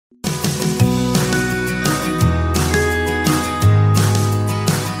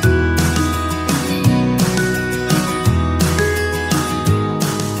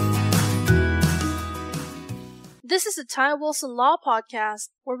This is the Ty Wilson Law Podcast,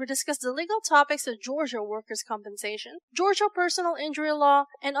 where we discuss the legal topics of Georgia workers' compensation, Georgia personal injury law,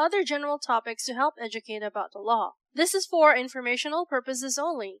 and other general topics to help educate about the law. This is for informational purposes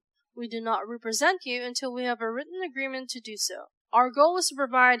only. We do not represent you until we have a written agreement to do so. Our goal is to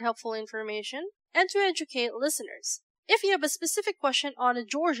provide helpful information and to educate listeners. If you have a specific question on a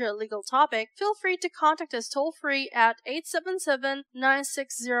Georgia legal topic, feel free to contact us toll-free at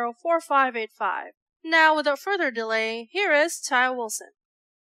 877-960-4585. Now, without further delay, here is Ty Wilson.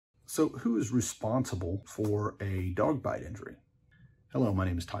 So, who is responsible for a dog bite injury? Hello, my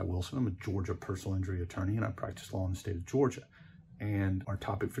name is Ty Wilson. I'm a Georgia personal injury attorney, and I practice law in the state of Georgia. And our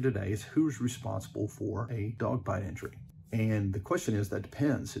topic for today is who's responsible for a dog bite injury? And the question is, that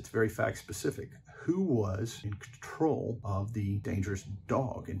depends. It's very fact specific. Who was in control of the dangerous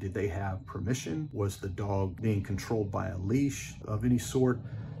dog? And did they have permission? Was the dog being controlled by a leash of any sort?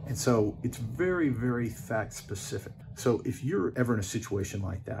 And so it's very, very fact specific. So if you're ever in a situation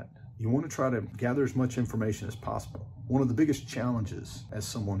like that, you want to try to gather as much information as possible. One of the biggest challenges as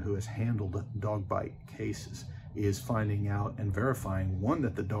someone who has handled dog bite cases is finding out and verifying, one,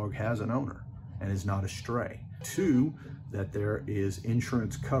 that the dog has an owner and is not a stray. Two, that there is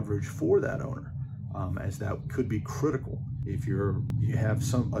insurance coverage for that owner, as that could be critical. If you have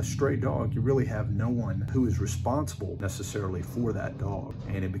a stray dog, you really have no one who is responsible necessarily for that dog,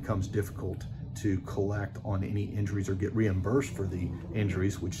 and it becomes difficult to collect on any injuries or get reimbursed for the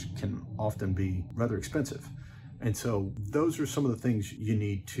injuries, which can often be rather expensive. And so those are some of the things you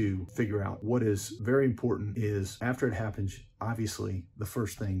need to figure out. What is very important is, after it happens, obviously the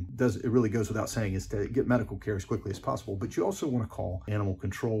first thing, it really goes without saying, is to get medical care as quickly as possible. But you also want to call animal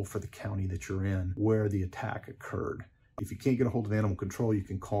control for the county that you're in where the attack occurred. If you can't get a hold of animal control, you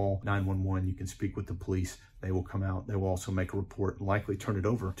can call 911. You can speak with the police. They will come out. They will also make a report and likely turn it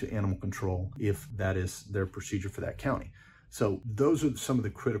over to animal control if that is their procedure for that county. So those are some of the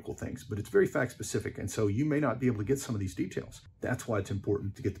critical things, but it's very fact specific. And so you may not be able to get some of these details. That's why it's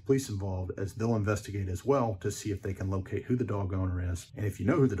important to get the police involved, as they'll investigate as well to see if they can locate who the dog owner is. And if you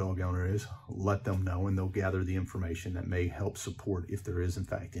know who the dog owner is, let them know, and they'll gather the information that may help support, if there is in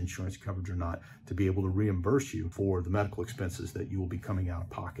fact insurance coverage or not, to be able to reimburse you for the medical expenses that you will be coming out of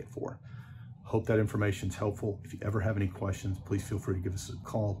pocket for. Hope that information is helpful. If you ever have any questions, please feel free to give us a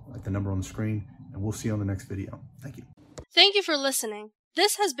call at the number on the screen, and we'll see you on the next video. Thank you. Thank you for listening.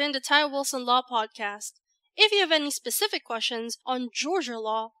 This has been the Ty Wilson Law Podcast. If you have any specific questions on Georgia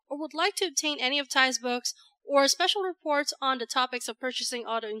law, or would like to obtain any of Ty's books or special reports on the topics of purchasing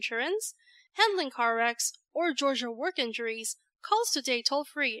auto insurance, handling car wrecks, or Georgia work injuries, call us today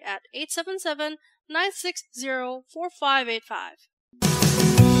toll-free at 877-960-4585.